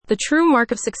The true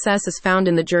mark of success is found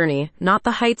in the journey, not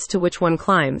the heights to which one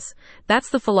climbs. That's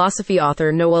the philosophy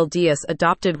author Noel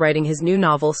adopted writing his new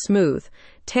novel, Smooth,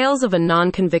 Tales of a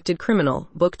Non-Convicted Criminal,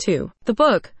 Book 2. The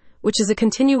book, which is a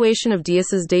continuation of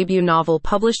Diaz's debut novel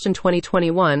published in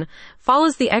 2021,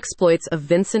 follows the exploits of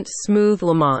Vincent Smooth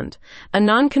Lamond, a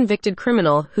non-convicted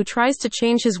criminal who tries to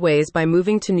change his ways by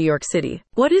moving to New York City.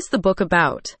 What is the book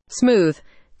about? Smooth,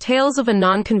 Tales of a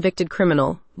Non-Convicted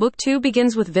Criminal, Book 2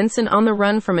 begins with Vincent on the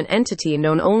run from an entity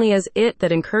known only as It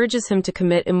that encourages him to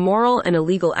commit immoral and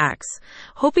illegal acts.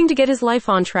 Hoping to get his life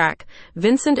on track,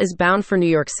 Vincent is bound for New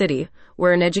York City,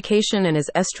 where an education and his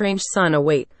estranged son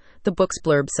await, the book's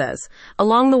blurb says.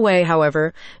 Along the way,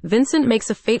 however, Vincent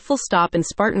makes a fateful stop in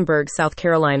Spartanburg, South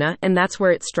Carolina, and that's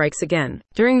where it strikes again.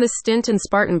 During this stint in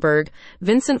Spartanburg,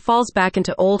 Vincent falls back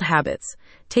into old habits,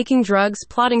 taking drugs,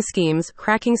 plotting schemes,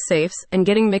 cracking safes, and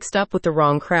getting mixed up with the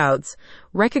wrong crowds.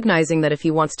 Recognizing that if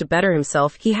he wants to better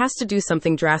himself, he has to do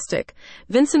something drastic,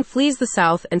 Vincent flees the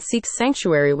South and seeks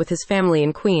sanctuary with his family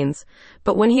in Queens.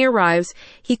 But when he arrives,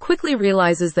 he quickly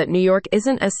realizes that New York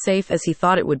isn't as safe as he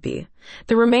thought it would be.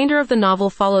 The remainder of the novel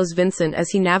follows Vincent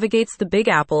as he navigates the Big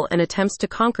Apple and attempts to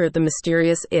conquer the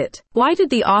mysterious It. Why did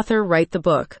the author write the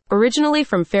book? Originally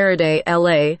from Faraday,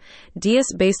 LA,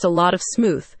 Diaz based a lot of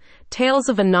Smooth, Tales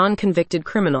of a Non-Convicted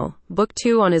Criminal, Book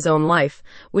 2 on his own life,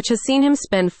 which has seen him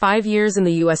spend 5 years in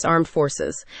the U.S. Armed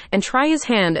Forces and try his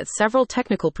hand at several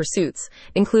technical pursuits,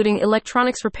 including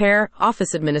electronics repair,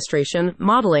 office administration,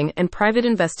 modeling, and private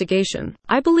investigation.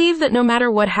 I believe that no matter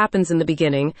what happens in the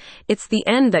beginning, it's the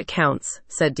end that counts,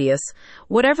 said Diaz.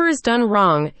 Whatever is done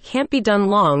wrong can't be done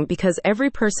long because every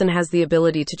person has the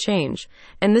ability to change,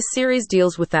 and this series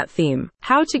deals with that theme.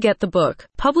 How to get the book.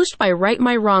 Published by Right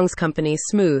My Wrongs Company,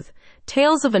 Smooth,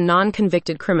 Tales of a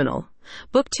Non-Convicted Criminal.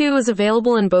 Book 2 is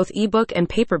available in both ebook and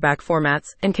paperback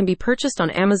formats and can be purchased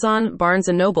on Amazon, Barnes &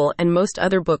 Noble, and most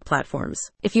other book platforms.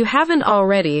 If you haven't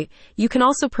already, you can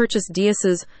also purchase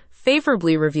Diaz's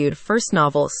favorably reviewed first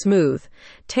novel, Smooth,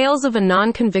 Tales of a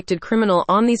Non-Convicted Criminal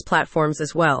on these platforms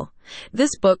as well. This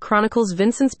book chronicles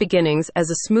Vincent's beginnings as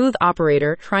a smooth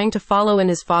operator trying to follow in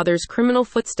his father's criminal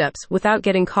footsteps without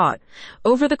getting caught.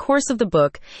 Over the course of the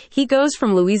book, he goes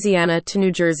from Louisiana to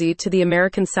New Jersey to the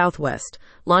American Southwest,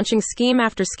 launching scheme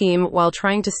after scheme while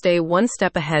trying to stay one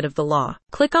step ahead of the law.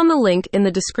 Click on the link in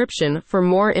the description for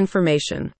more information.